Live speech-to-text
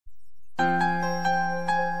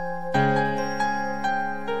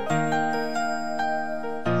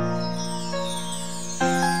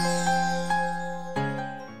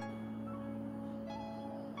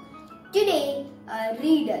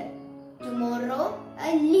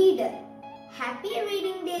a leader. Happy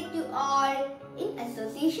Reading Day to all. In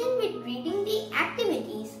association with Reading Day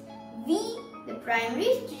activities, we, the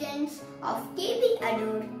primary students of KB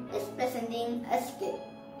Adoor, is presenting a skit,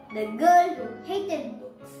 The Girl Who Hated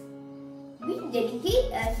Books. We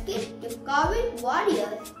dedicate a skit to COVID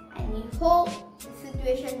warriors and we hope the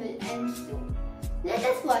situation will end soon. Let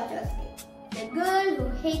us watch our skit, The Girl Who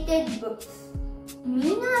Hated Books.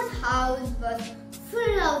 Mina's house was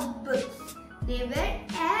full of books. They were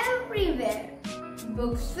everywhere.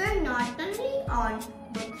 Books were not only on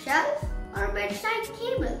bookshelves or bedside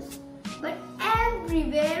tables, but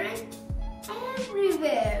everywhere and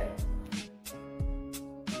everywhere.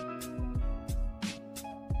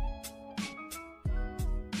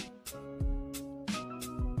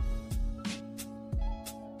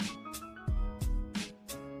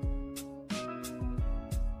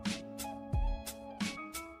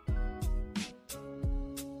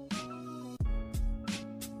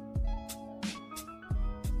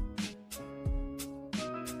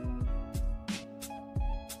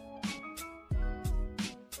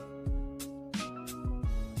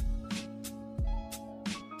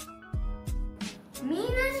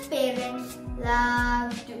 Mina's parents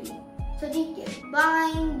loved to read, so they kept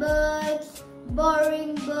buying books,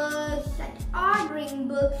 borrowing books, and ordering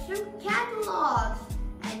books from catalogs,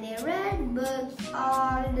 and they read books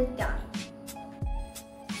all the time.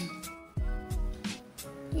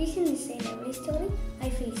 Listen this a lovely story. I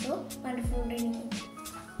feel so wonderful reading it.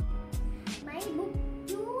 My book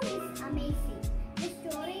too is amazing. The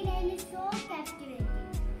storyline is so captivating.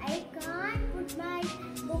 I can't put my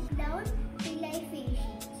book down till I finish it.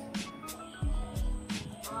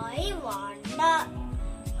 I wonder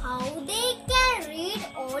how they can read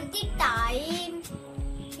all the time.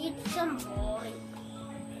 It's some boring.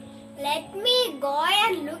 Let me go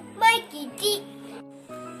and look my kitty.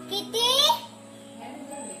 Kitty?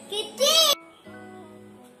 Kitty!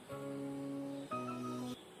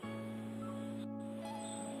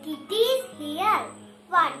 Kitty is here.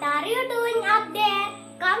 What are you doing up there?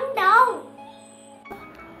 Come down.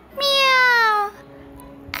 Meow!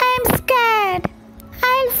 I'm scared.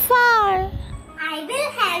 I'll fall. I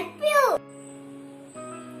will help you.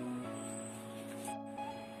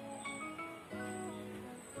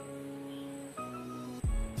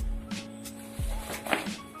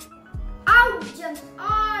 Out jumps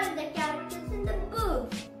all the characters in the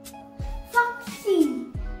book. Foxy,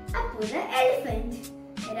 a poor elephant,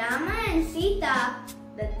 Rama and Sita,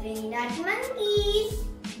 the three nut monkeys,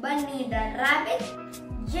 Bunny the rabbit,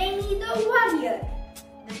 Jenny the warrior,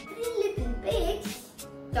 the three little pigs,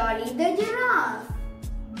 Dolly the giraffe,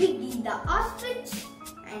 Biggie the ostrich,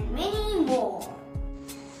 and many more.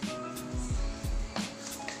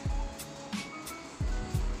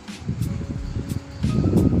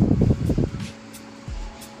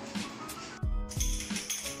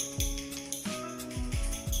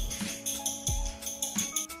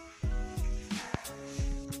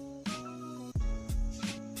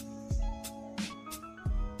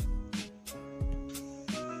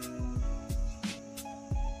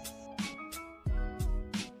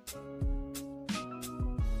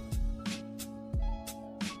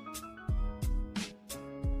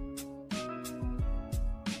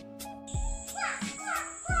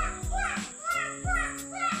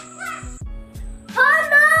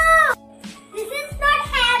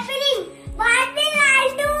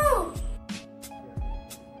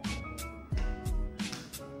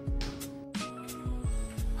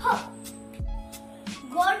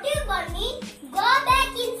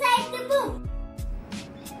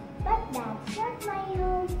 That's not my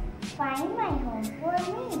room. Find my home for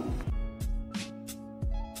me.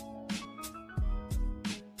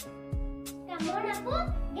 Come on, Appu.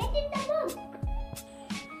 Get in the book.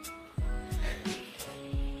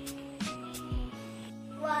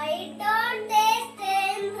 Why don't they stay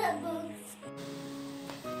in the books?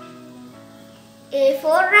 A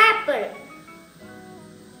for apple.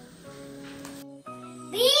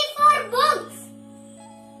 B for books.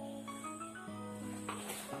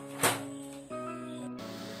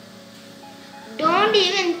 Don't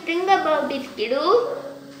even think about it, kiddo.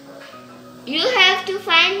 You have to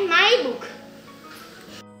find my book.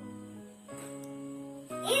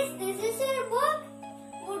 If this is your book,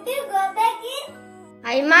 would you go back in?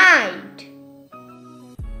 I might.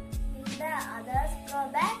 Will the others go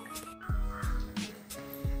back?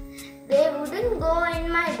 They wouldn't go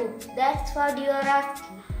in my book. That's what you are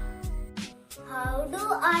asking. How do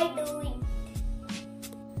I do it?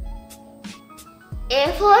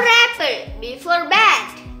 A for apple, B for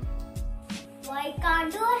bat. Why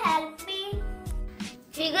can't you help me?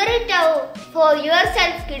 Figure it out for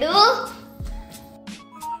yourself, kiddo.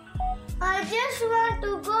 just want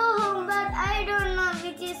to go home, but I don't know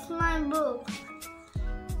which is my book.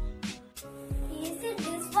 Is it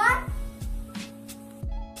this one?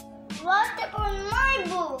 What about my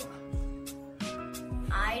book?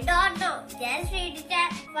 I don't know. Just read it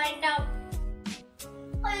and find out.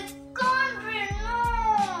 I can't read, no.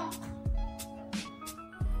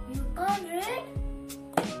 You can't read?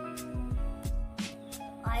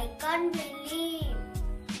 I can't believe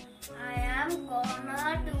I am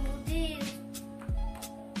gonna do this.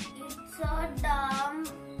 It's so dumb.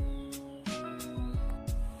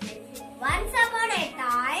 Once upon a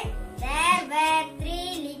time, there were 3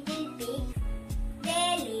 little pigs.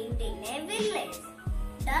 They lived in a village.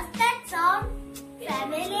 Does that sound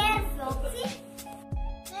familiar, Foxy?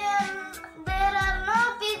 There are no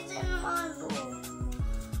pigs in my book.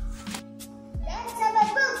 That's our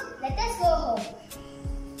book. Let us go home.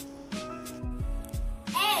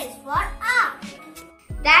 A is for up.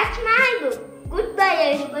 That's my book. Goodbye,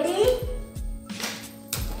 everybody.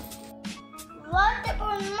 What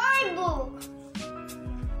about my book?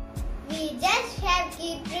 We just have to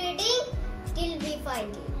keep reading till we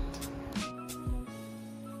find it.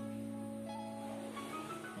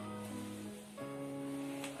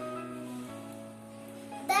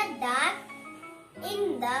 The duck in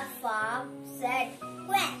the farm said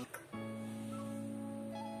quack.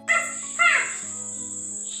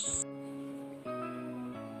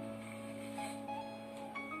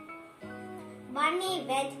 Bunny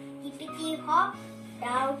went hippity hop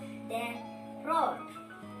down the road.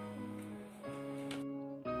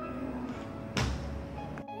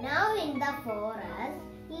 Now in the forest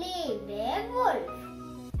lived a wolf.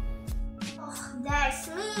 Oh, that's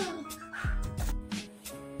me.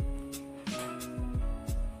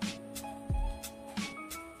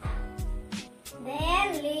 There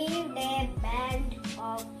lived a band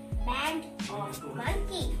of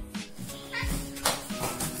monkeys.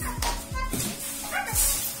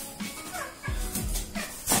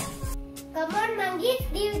 Come on, monkeys,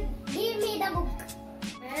 give me the book.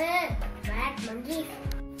 Bad monkeys.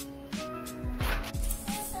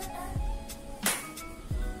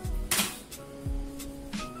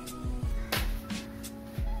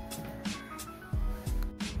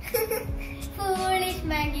 Foolish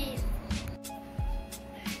monkeys.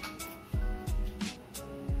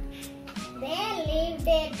 There lived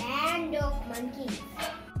a band of monkeys.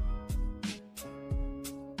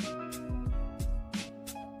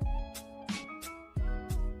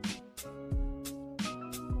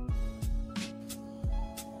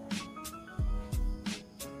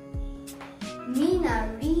 Meena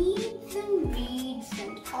reads and reads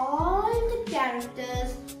and all the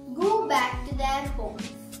characters go back to their homes.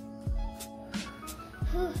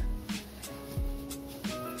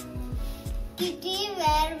 Kitty,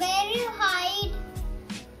 where you hide?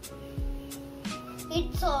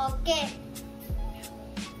 It's okay.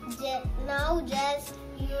 Now just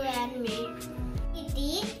you and me.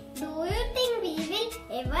 Kitty, do you think we will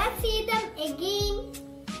ever see them again?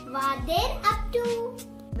 What they're up to?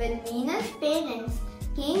 When Meena's parents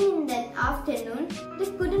came in that afternoon, they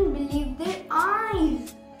couldn't believe their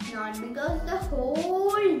eyes. Not because the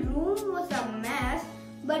whole room was a mess,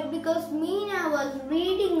 but because Meena was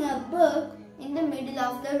reading a book in the middle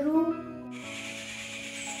of the room.